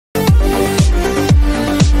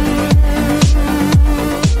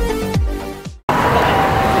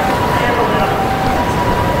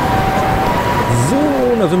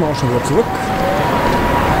sind wir auch schon wieder zurück.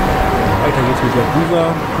 Weiter geht's mit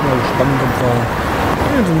Yakuza. Bin mal gespannt, ob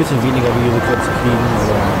wir so ein bisschen weniger wie rückwärts kriegen.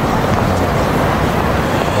 Aber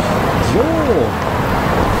so.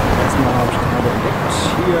 Erstmal habe ich gerade entdeckt.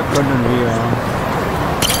 Hier können wir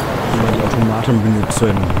die Automaten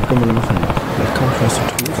benutzen. Was können wir denn machen? Vielleicht kann ich was zu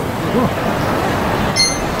tun. Ja.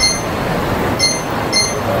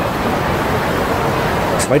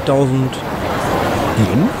 2000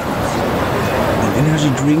 Yen. Ein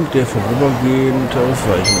Energy Drink, der vorübergehend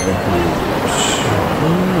ausweichen erhöht.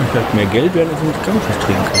 Ich habe mehr Geld, während ich mit Kampfes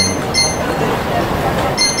trinken kann.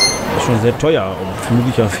 Das ist schon sehr teuer und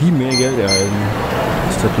vermutlich ja viel mehr Geld erhalten,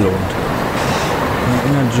 als das lohnt. Ein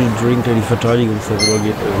Energy Drink, der die Verteidigung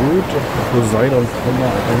vorübergeht, erhöht. Poseidon Komma,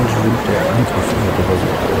 ein Drink, der Angriff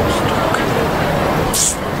vorübergeht.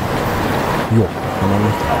 Jo, kann man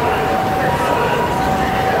nicht.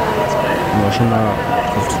 Wenn wir schon mal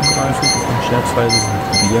drauf zugreifen, scherzweise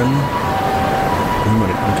probieren. Nehmen wir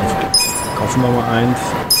den Angriff. Kaufen wir mal eins.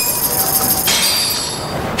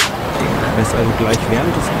 Heißt also gleich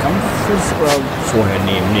während des Kampfes oder vorher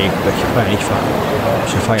nehmen? Nee, ich fahre ja nicht fahren.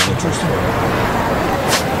 Ich fahre ja nicht vorher.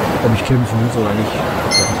 Ob ich kämpfen muss oder nicht.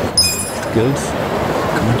 Skills.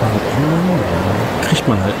 Kann man da halt ändern? Kriegt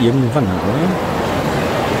man halt irgendwann, oder?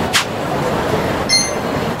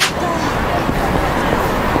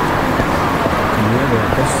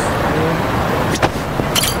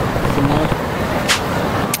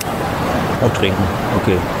 Auch trinken,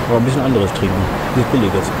 okay. Aber ein bisschen anderes trinken. Nichts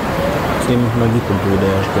Billiges. 10 Magiepunkte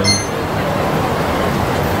wiederherstellen.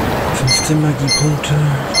 15 Magiepunkte,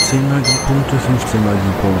 10 Magiepunkte, 15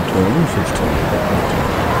 Magiepunkte und 15 Magiepunkte.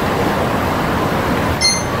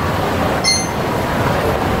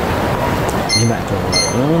 Nehmen wir einfach mal,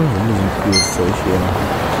 oder? Das ist ein cooles Zeug hier.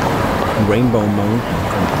 Rainbow Mountain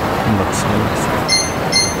kommt 120.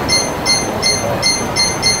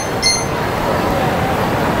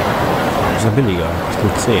 Das ist ja billiger. Das ist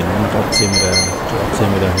nur 10. Und auch 10 Meter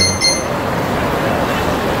her.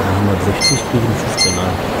 160 kriege ich 15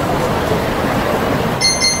 an.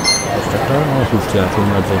 Was ist das da? Oh, 15 für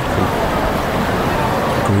 160.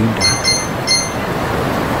 Green Dark.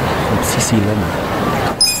 Und CC Lemon.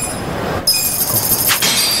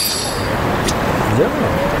 Ja.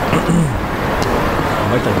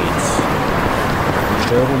 Weiter geht's. Die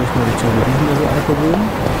Steuerung ist noch nicht so mehr so arg gewohnt.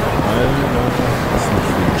 Weil das ist nicht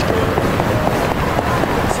viel Steuerung.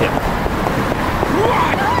 Bisher.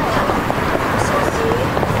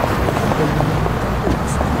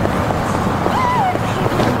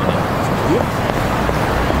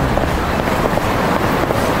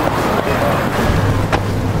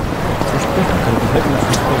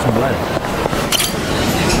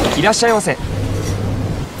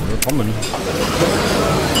 Willkommen.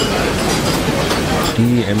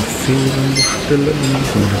 Die Empfehlung bestellen,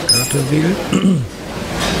 von der Karte wählen.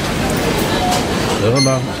 Ja,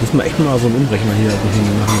 aber müssen wir echt mal so einen Umrechner hier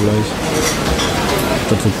machen gleich.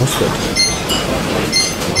 Was das so kostet.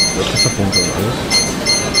 Trefferpunkte und alles.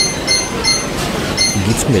 Wie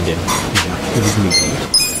geht's mir denn? Ja, für diesen Meeting.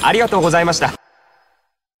 Arigatou gozaimashita.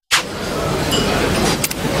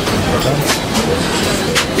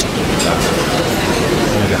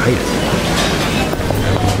 Geheilt.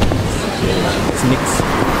 Ist nix.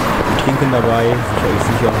 Wir trinken dabei,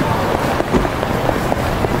 sicher.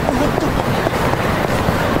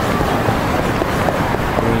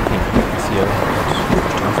 Ist hier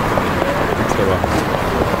Strafe. Gibt's aber.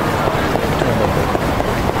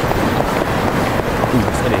 Was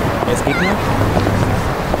ist der denn? Er ist Gegner?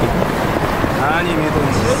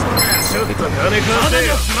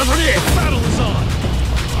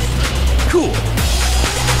 Cool.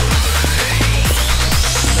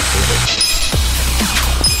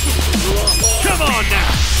 Come on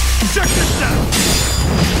now! Check this out!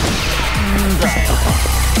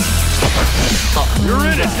 You're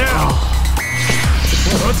in it now!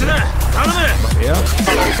 What's that? Out of there! Ja,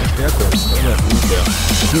 Stärke. Ja, unfair.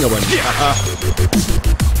 Das ging aber nicht. Aha.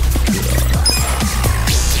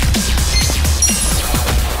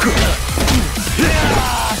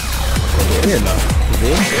 Der Hähler.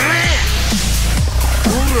 Gesehen?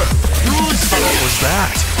 What was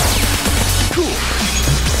that? Cool.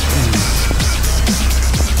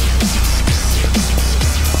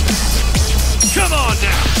 Come on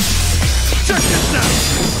now! Check this out!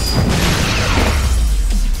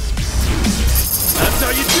 That's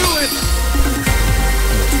how you do it!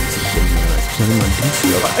 Ich nehme mal einen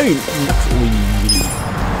Dienstführer. Ey, ui.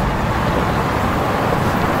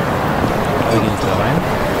 Wir gehen jetzt da rein.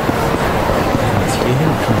 Jetzt hier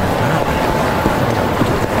hin, kann man da.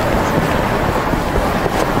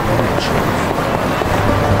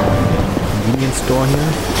 Convenience Store hier.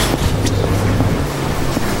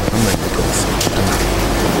 Haben wir kurz.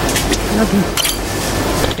 Ja, du.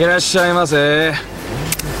 いらっしゃいませ。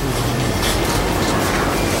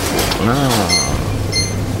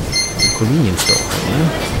Convenience Store, ne?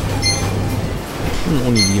 Ein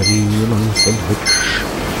Onigiri und ein Sandwich.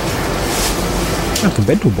 Ach, eine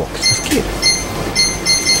Bento-Box, das geht.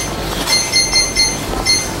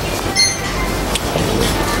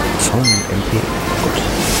 Song MP. Gut.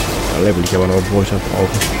 Da level ich aber noch, bevor ich das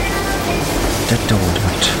brauche. Das dauert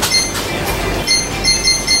halt.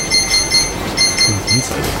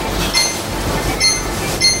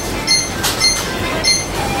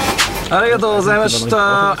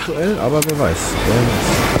 Aktuell, aber wer weiß.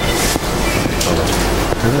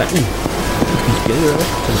 Nicht Geld oder was?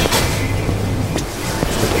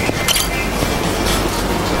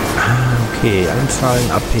 Okay, einzahlen,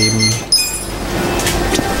 abheben.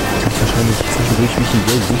 Kann ich wahrscheinlich zwischendurch wie viel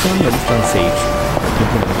Geld sichern, dann ist dann safe. Da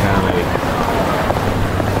kommt mir dann keiner mehr weg.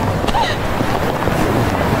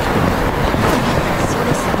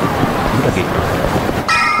 Guter Gegner.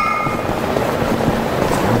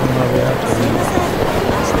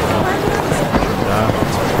 Ja.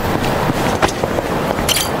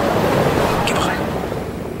 Geh mal rein.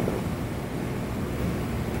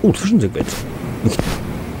 Oh, Zwischensequenz.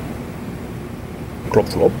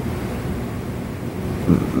 Klopf, klopf.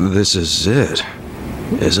 This is it,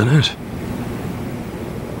 isn't it?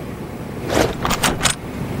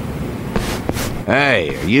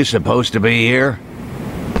 Hey, are you supposed to be here?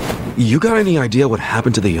 You got any idea what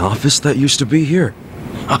happened to the office that used to be here?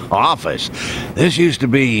 Office? This used to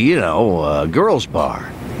be, you know, a girls' bar.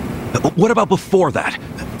 What about before that?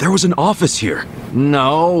 There was an office here.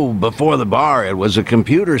 No, before the bar it was a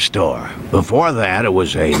computer store. Before that it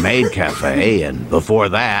was a maid cafe, and before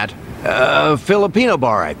that, a Filipino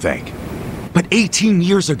bar, I think. But 18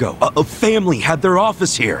 years ago, a family had their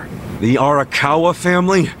office here. The Arakawa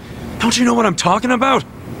family? Don't you know what I'm talking about?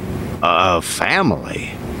 A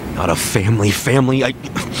family? Not a family, a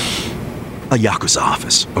Yakuza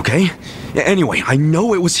office, okay? Anyway, I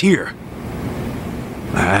know it was here.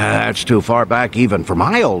 That's too far back even for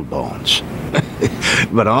my old bones.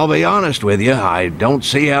 But I'll be honest with you, I don't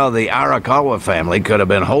see how the Arakawa family could have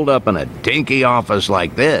been holed up in a dinky office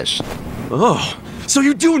like this. Oh, so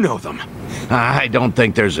you do know them? I don't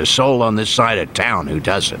think there's a soul on this side of town who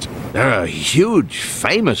doesn't. They're a huge,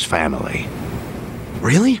 famous family.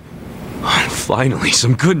 Really? Finally,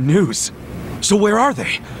 some good news. So where are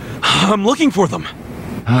they? I'm looking for them.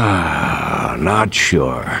 Not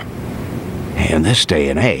sure. In this day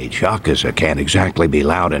and age, Yakuza can't exactly be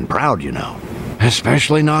loud and proud, you know.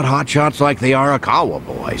 Especially not hotshots like the Arakawa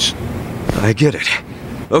boys. I get it.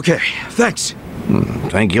 Okay, thanks.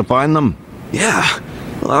 Think you'll find them? Yeah.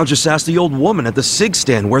 Well, I'll just ask the old woman at the SIG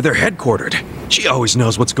stand where they're headquartered. She always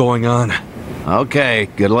knows what's going on. Okay,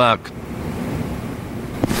 good luck.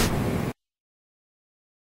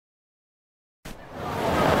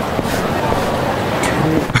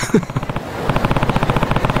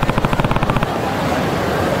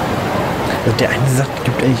 Der eine sagt, es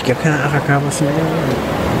gibt eigentlich gar keine Arakawas mehr.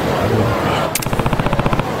 Also,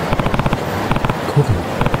 gucken.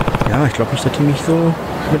 Ja, ich glaube nicht, dass die mich so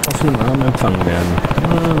mit offenen Armen empfangen werden.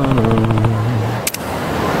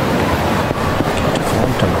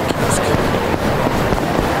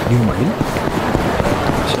 Gehen wir mal hin.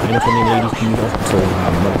 Das ist einer von den Ladies, die mich aufgezogen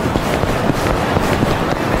haben.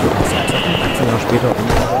 So, 18 Jahre später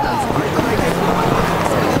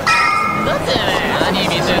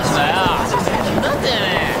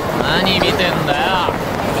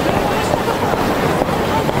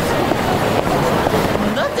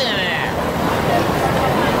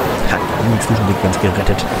und Zwischensequenz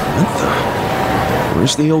gerettet.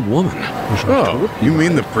 Where's the old woman? Oh, you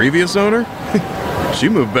mean the previous owner? She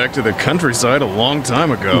moved back to the countryside a long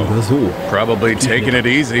time ago. Probably taking it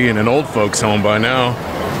easy in an old folks' home by now.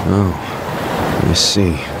 Oh, I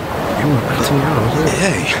see.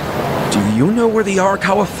 Hey, do you know where the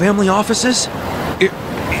Arakawa family office is?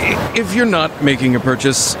 If you're not making a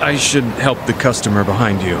purchase, I should help the customer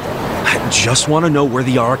behind you. I just want to know where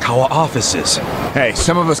the Arakawa office is. Hey,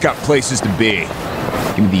 some of us got places to be.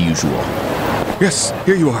 Give me the usual. Yes,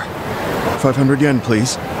 here you are. 500 yen,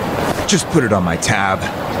 please. Just put it on my tab.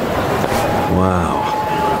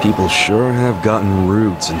 Wow. People sure have gotten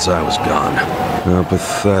rude since I was gone. How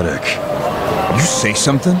pathetic. You say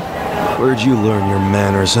something? Where'd you learn your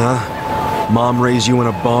manners, huh? Mom raised you in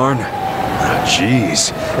a barn? Ah,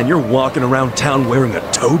 jeez. And you're walking around town wearing a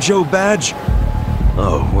Tojo badge?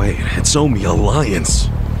 Oh, wait, it's Omi Alliance.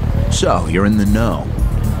 So, you're in the know.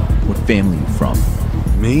 What family you from?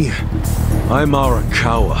 Me? I'm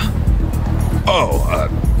Arakawa.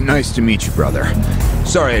 Nice to meet you, brother.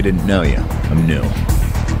 Sorry I didn't know you. I'm new.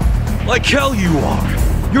 Like hell you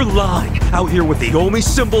are! You're lying, out here with the Omi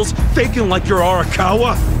symbols, faking like you're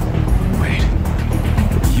Arakawa! Wait,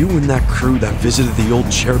 were you and that crew that visited the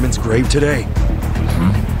old chairman's grave today?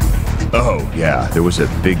 Oh, yeah, there was a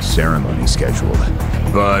big ceremony scheduled.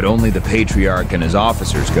 But only the Patriarch and his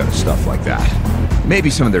officers go to stuff like that. Maybe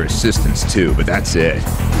some of their assistants too, but that's it.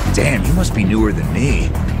 Damn, you must be newer than me.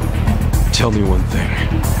 Tell me one thing.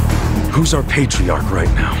 Who's our Patriarch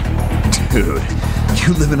right now? Dude,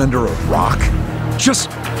 you living under a rock? Just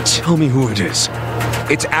tell me who it is.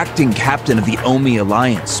 It's acting captain of the Omi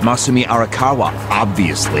Alliance, Masumi Arakawa,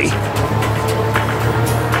 obviously.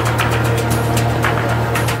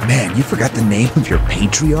 Man, you forgot the name of your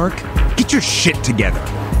Patriarch? Get your shit together.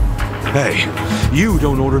 Hey, you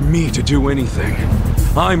don't order me to do anything.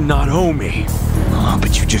 I'm not Omi. Oh,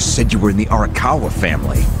 but you just said you were in the Arakawa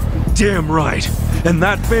family. Damn right. And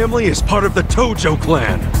that family is part of the Tojo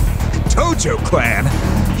clan. Tojo clan?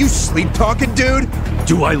 You sleep-talking, dude?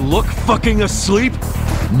 Do I look fucking asleep?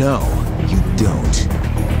 No, you don't.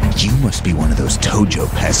 You must be one of those Tojo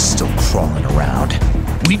pests still crawling around.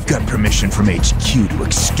 We've got permission from HQ to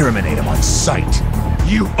exterminate them on sight.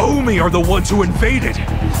 You Omi are the ones who invaded.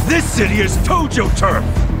 This city is Tojo turf.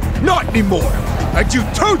 Not anymore. And you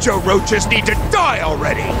Tojo roaches need to die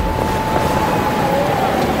already.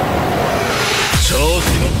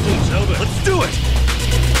 Let's do it.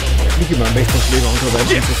 Nicht über einen Baseballschläger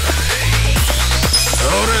unterwegs.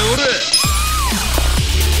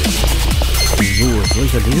 So,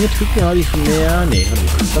 solcher Dinge trägt habe ich schon mehr. Nee,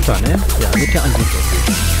 das war, ne? Ja, mit der Ansicht.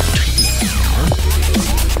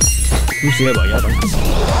 Nicht selber, ja, danke.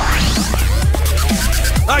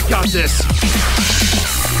 I got this.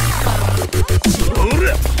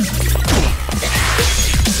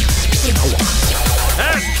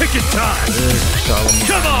 Ass kicking time.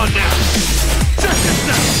 Come on now. Check this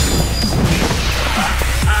out.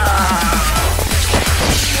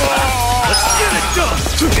 Let's get it done.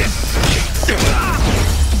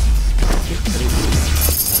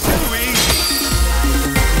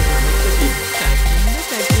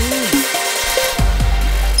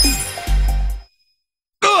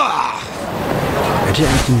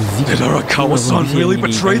 Did Arakawa-san really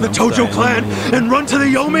betray the Tojo clan and run to the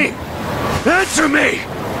Yomi? Answer me!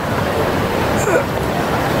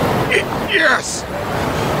 Yes!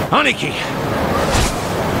 Aniki!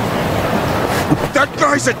 That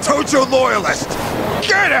guy's a Tojo loyalist!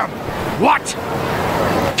 Get him! What?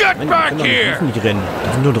 Get back here! Nicht rennen.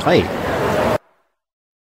 Das sind nur 3.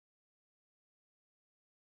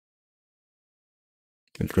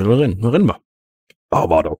 Jetzt können wir rennen. Rennen wir.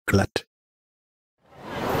 Aber doch glatt.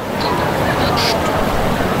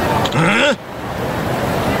 Huh?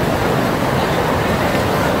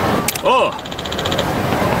 Oh!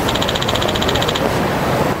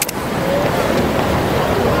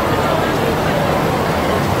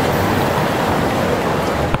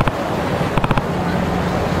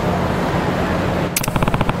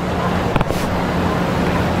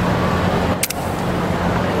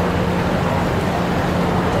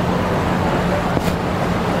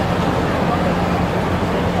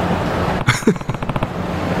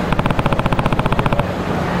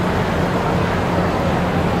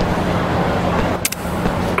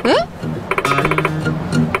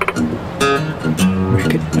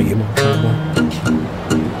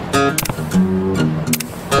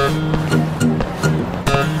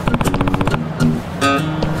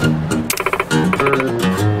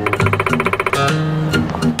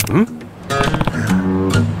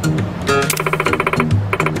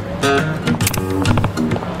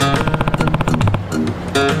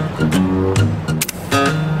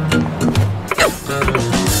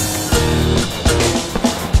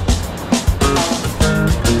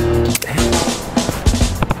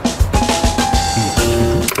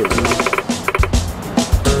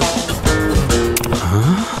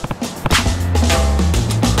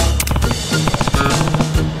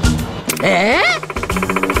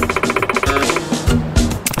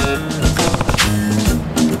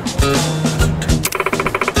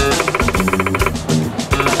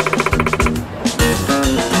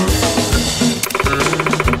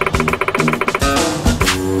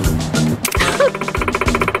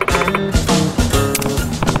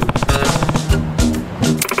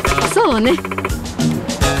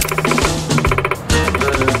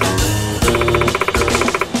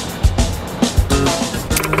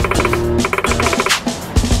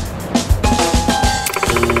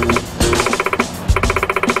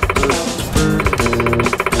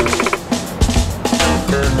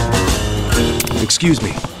 Excuse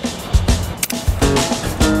me.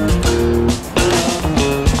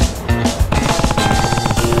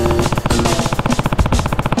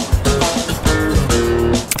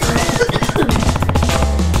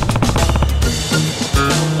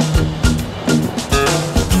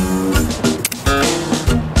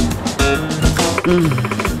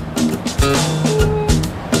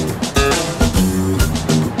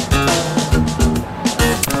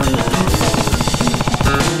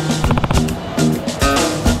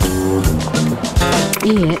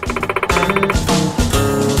 see it.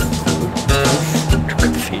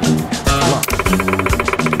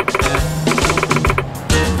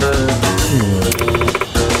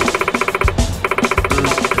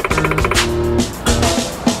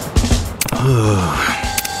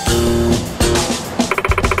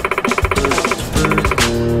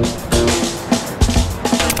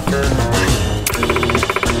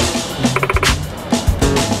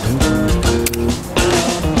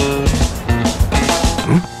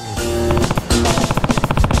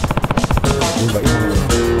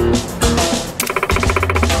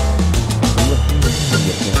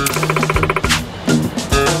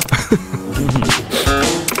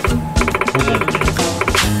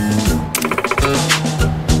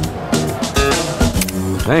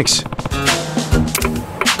 Thanks.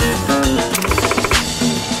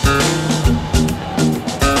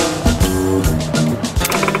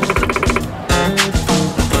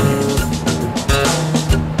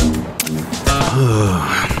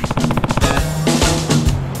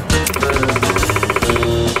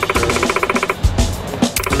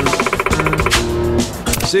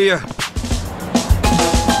 See ya.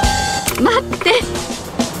 待って。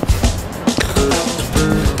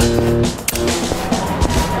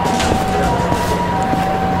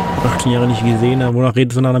 18 Jahre nicht gesehen, aber wonach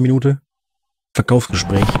redest du nach einer Minute?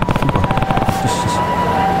 Verkaufsgespräch. Super.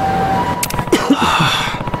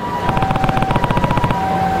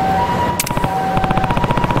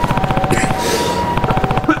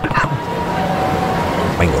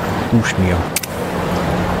 Mein Gott, dusch mir.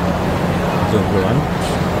 So, wohl an.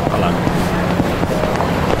 Ballern.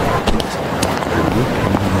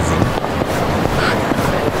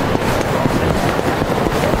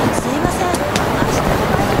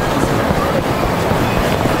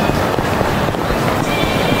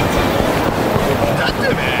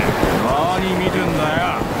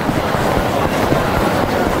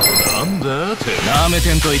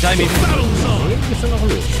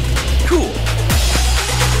 Cool.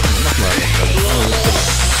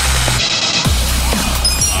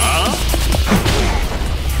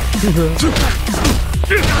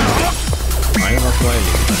 Einer zwei.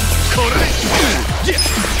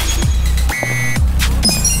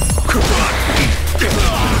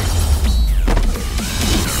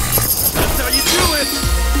 That's how you do it.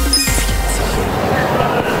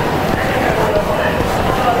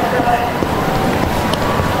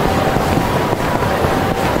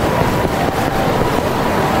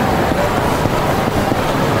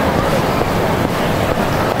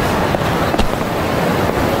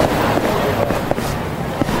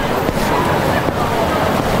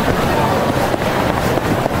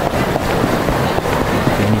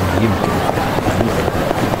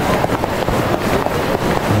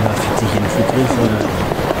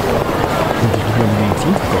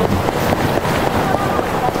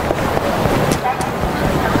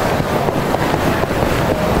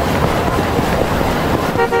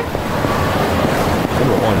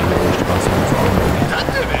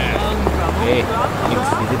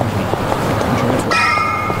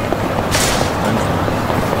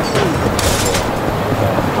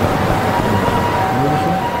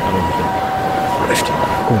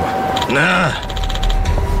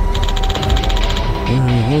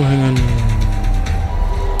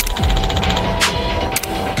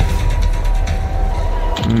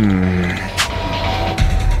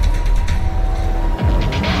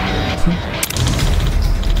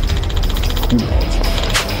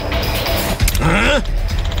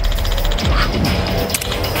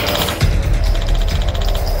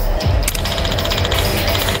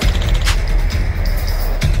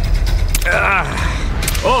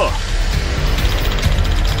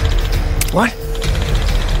 What?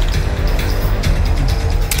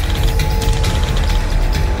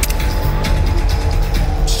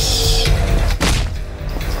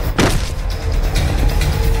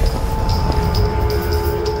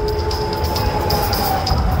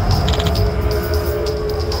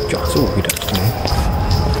 Ja, so geht das. Ne?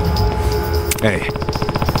 Hey.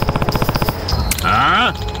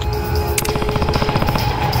 Ah?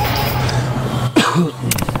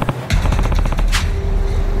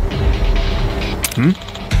 Hm?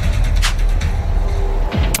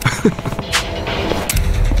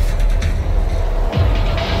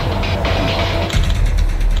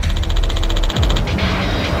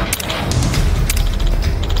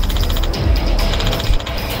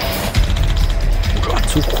 Gott,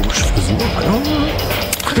 so komische Frisur.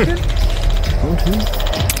 Und hin.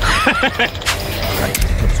 Geil,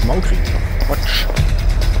 das Maul kriegen. Quatsch.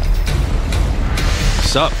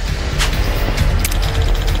 Sup?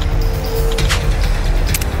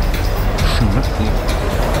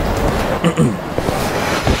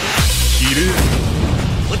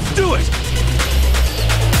 Let's do it!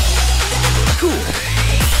 Cool.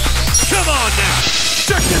 Come on now!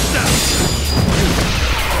 Check this out!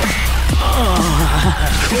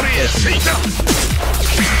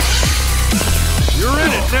 You're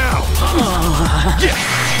in it now! Yeah.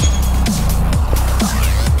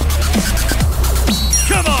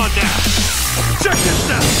 Come on now! Check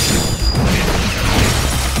this out!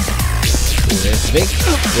 Der ist weg.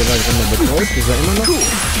 Der war immer bedroht. Dieser immer noch.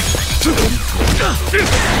 Die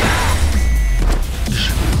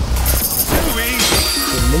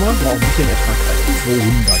Nummer braucht ein bisschen Ertragszeit.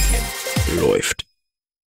 200 Yen. Läuft.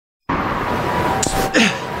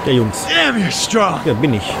 Der Jungs. Damn, you're strong. Ja,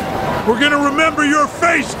 bin ich. We're gonna remember your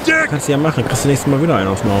face, Dick. Kannst du ja machen. Kriegst du nächstes Mal wieder einen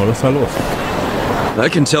aufs Maul. Was ist da los? I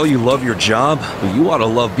can tell you love your job, but you ought to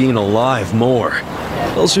love being alive more.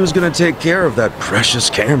 Else who's gonna take care of that precious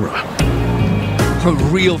camera? A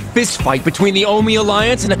real fistfight between the Omi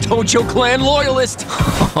Alliance and a Tojo clan loyalist.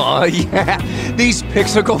 Oh, yeah. These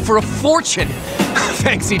pics will go for a fortune.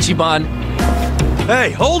 Thanks, Ichiban.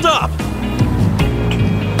 Hey, hold up!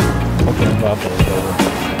 Okay, warte.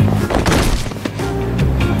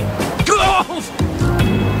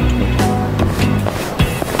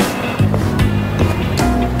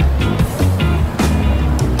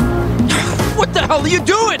 What the hell are you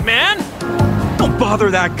doing, man? Don't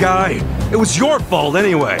bother that guy. It was your fault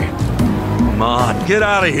anyway. Come on, get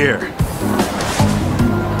out of here.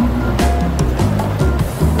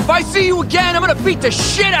 If I see you again, I'm gonna beat the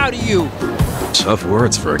shit out of you. Tough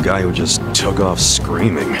words for a guy who just took off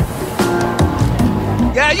screaming.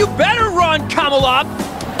 Yeah, you better run, Kamurocho.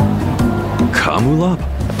 Kamulop?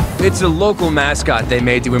 It's a local mascot they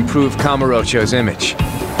made to improve Kamurocho's image.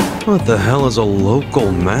 What the hell is a local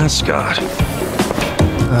mascot?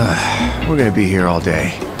 We're gonna be here all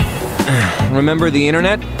day. Remember the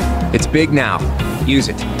internet? It's big now. Use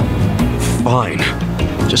it. Fine.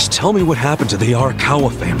 Just tell me what happened to the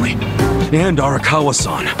Arakawa family. And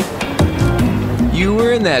Arakawa-san. You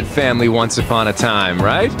were in that family once upon a time,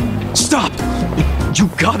 right? Stop! You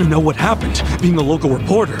gotta know what happened, being a local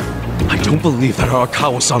reporter. I don't believe that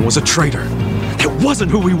Arakawa-san was a traitor. It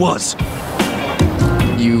wasn't who he was.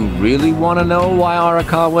 You really want to know why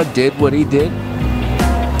Arakawa did what he did?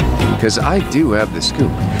 Because I do have the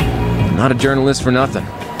scoop. I'm not a journalist for nothing.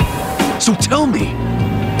 So tell me.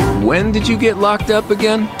 When did you get locked up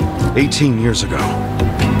again? 18 years ago.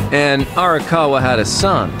 And Arakawa had a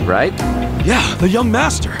son, right? Yeah, the young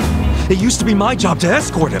master. It used to be my job to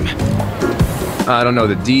escort him. I don't know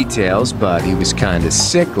the details, but he was kind of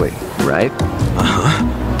sickly, right? Uh-huh.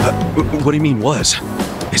 What do you mean was?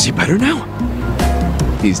 Is he better now?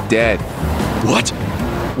 He's dead. What?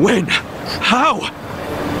 When? How?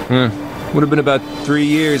 Would have been about 3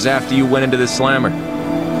 years after you went into the slammer.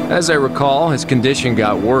 As I recall, his condition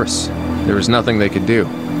got worse. There was nothing they could do.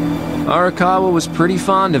 Arakawa was pretty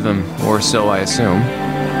fond of him, or so I assume.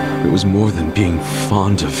 It was more than being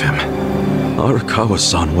fond of him.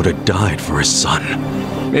 Arakawa-san would have died for his son.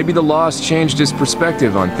 Maybe the loss changed his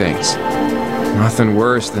perspective on things. Nothing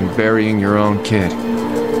worse than burying your own kid.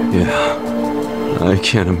 Yeah. I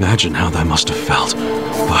can't imagine how that must have felt,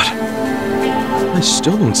 but I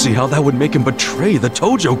still don't see how that would make him betray the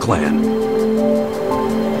Tojo clan.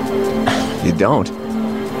 You don't?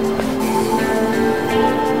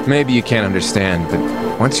 Maybe you can't understand, but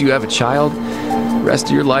once you have a child, the rest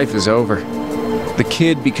of your life is over. The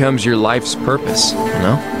kid becomes your life's purpose, you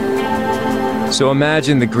know? So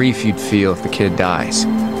imagine the grief you'd feel if the kid dies.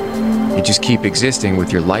 You just keep existing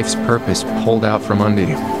with your life's purpose pulled out from under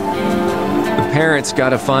you. The parents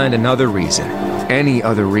gotta find another reason, any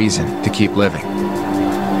other reason, to keep living.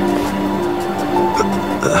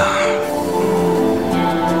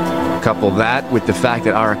 Couple that with the fact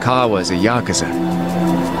that Arakawa is a Yakuza.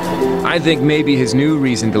 I think maybe his new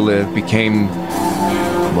reason to live became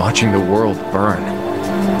watching the world burn.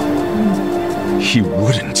 He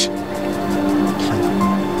wouldn't.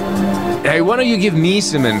 Hey, why don't you give me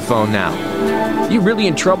some info now? You really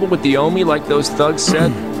in trouble with the Omi like those thugs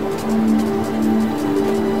said?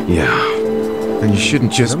 Yeah. Then you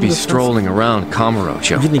shouldn't just be strolling around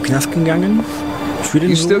Kamurocho. Sind in den Knast gegangen? Für den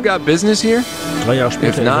You Sohn? still got business here? 3 Jahre später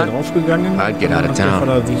If ist not, er rausgegangen. I'd get out of Danach town. hat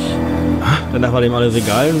er sich, danach war dem alles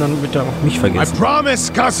egal und dann wird er auch mich I vergessen.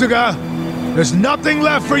 promise, Kasuga. There's nothing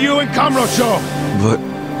left for you in Kamurocho. But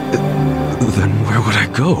then where would I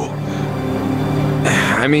go?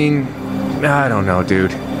 I mean, I don't know,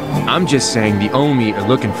 dude. I'm just saying the Omi are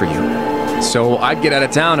looking for you. So I'd get out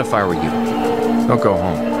of town if I were you. Don't go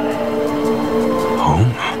home.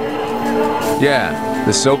 Home? Yeah,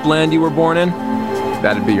 the soap land you were born in?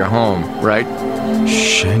 That'd be your home, right?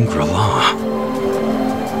 Shangri-La.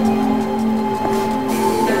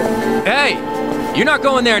 Hey! You're not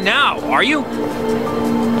going there now, are you?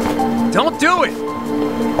 Don't do it!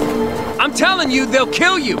 I'm telling you, they'll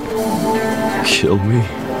kill you! Kill me?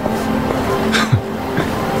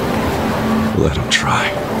 Let him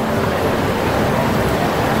try.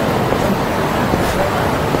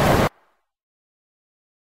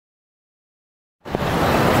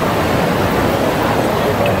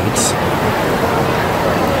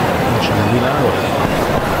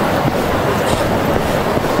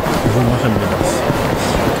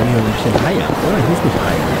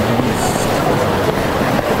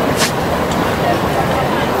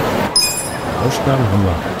 Ausgaben haben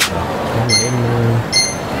wir.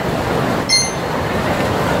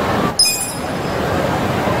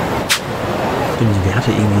 Ich will die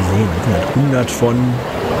Werte irgendwie sehen. 100 von...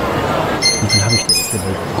 Wie viel habe ich denn? Ich habe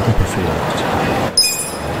Gruppe vielleicht.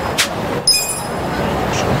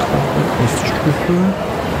 Nächste Stufe.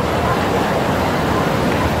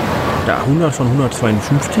 Ja, 100 von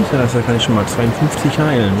 152. Das heißt, da kann ich schon mal 52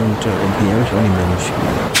 heilen. Und MP habe ich auch nicht mehr so viel.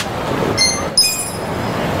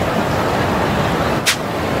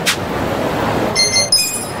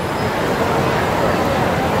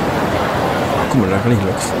 Guck mal, da kann ich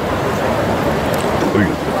Lachs. Da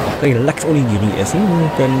kann ich Lachs-Onigiri essen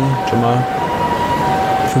und dann schon mal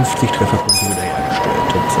 50 Trefferpunkte wieder hergestellt.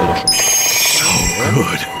 Das ist ja doch schon. So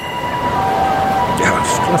good. Ja, das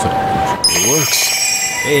ist klasse. It works.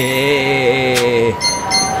 Ey.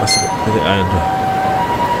 Was? Da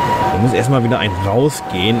muss erstmal wieder ein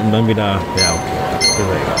rausgehen und dann wieder. Ja, okay. Das ist ja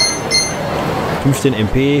egal. 15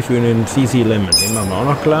 MP für einen CC Lemon. Den machen wir auch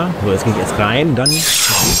noch klar. So, jetzt gehe ich jetzt rein, dann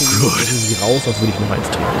sie raus, was würde ich noch eins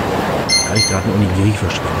trinken. Kann ich gerade eine Onigiri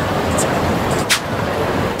verschwinden.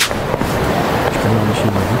 Ich kann noch nicht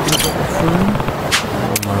hier mal gut auffüllen.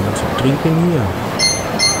 Mal was zu trinken hier.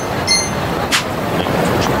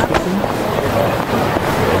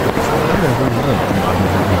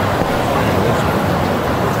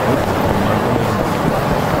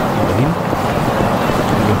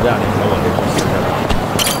 Ja, den blauen, den brauchst du ja.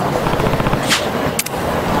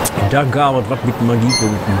 Da gab es was mit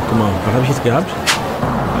Magiepunkten. Guck mal, was habe ich jetzt gehabt?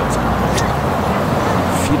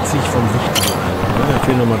 40 von 60. Da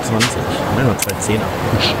fehlen nochmal 20. Nein, noch 2 Zehner.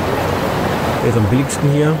 Der ist am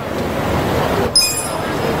billigsten hier.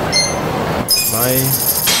 2.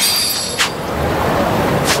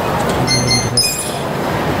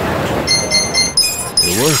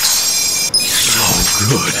 It works. So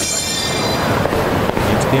good.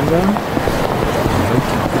 Jetzt gehen wir.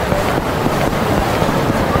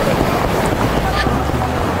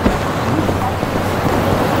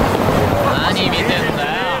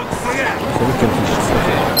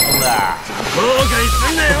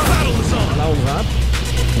 Laugenrad.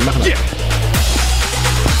 Wir machen das.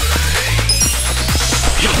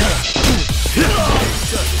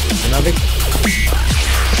 Na weg.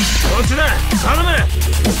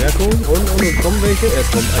 Verstärkung und kommen welche?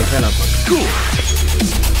 Es kommt ein kleiner Pack.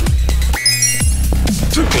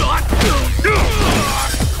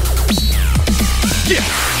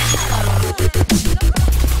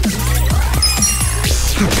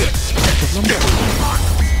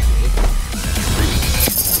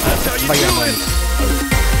 Feierabend.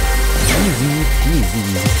 Easy.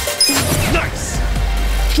 Nice.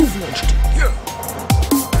 Stufenanstieg.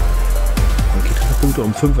 Okay, Trefferpunkte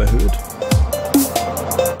um 5 erhöht.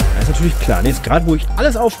 Das ist natürlich klar. Jetzt gerade, wo ich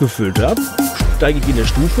alles aufgefüllt habe, steige ich in der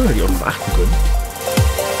Stufe. Hätte ich auch noch achten können.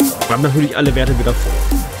 Haben natürlich alle Werte wieder voll.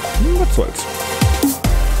 Was soll's.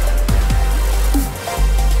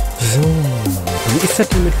 So. Wie ist das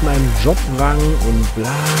denn mit meinem Jobrang und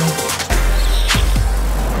bla?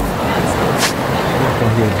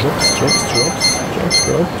 Hier Jobs.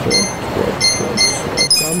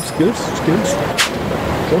 Aufgaben, Skills.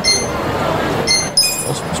 Jobs.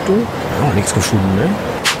 Ausrüstung. Oh, nichts gefunden, ne?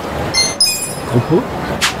 Gruppe.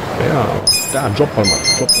 Ja, da, Job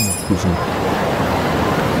prüfen.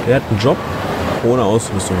 Der hat einen Job ohne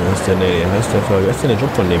Ausrüstung. Wer ist denn der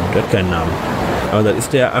Job von dem? Der hat keinen Namen. Aber das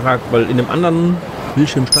ist der Arak, weil in einem anderen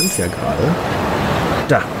Bildschirm stand es ja gerade.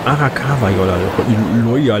 Da,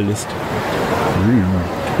 Arakawa-Loyalist.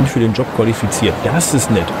 Ich bin für den Job qualifiziert. Das ist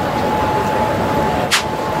nett.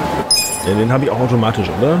 Ja, den habe ich auch automatisch,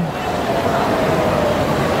 oder?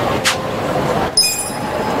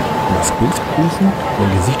 Mal Skills prüfen.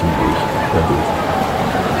 Mein Gesicht im Weg. Ja, gut.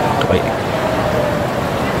 Dreieck.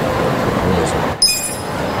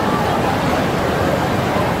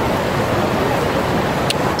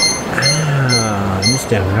 Muss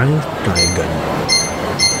der Rang steigen.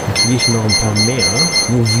 Dann kriege ich noch ein paar mehr.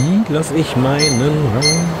 Nur wie lasse ich meinen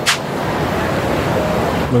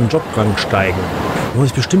Jobrang steigen? Da muss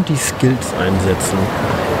ich bestimmt die Skills einsetzen.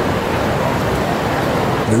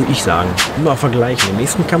 Würde ich sagen. Immer vergleichen. Im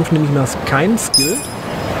nächsten Kampf nehme ich mir keinen Skill.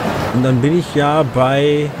 Und dann bin ich ja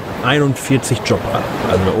bei 41 Job an.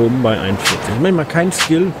 Also da oben bei 41. Ich mache mal keinen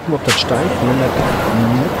Skill, ob das steigt. Wenn das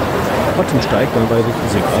trotzdem steigt, dann weiß ich,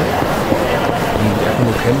 ist egal. Und einfach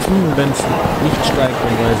nur kämpfen. Und wenn es nicht steigt,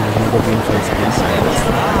 dann weiß ich, ich muss auf jeden Fall Skills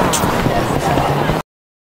einsetzen.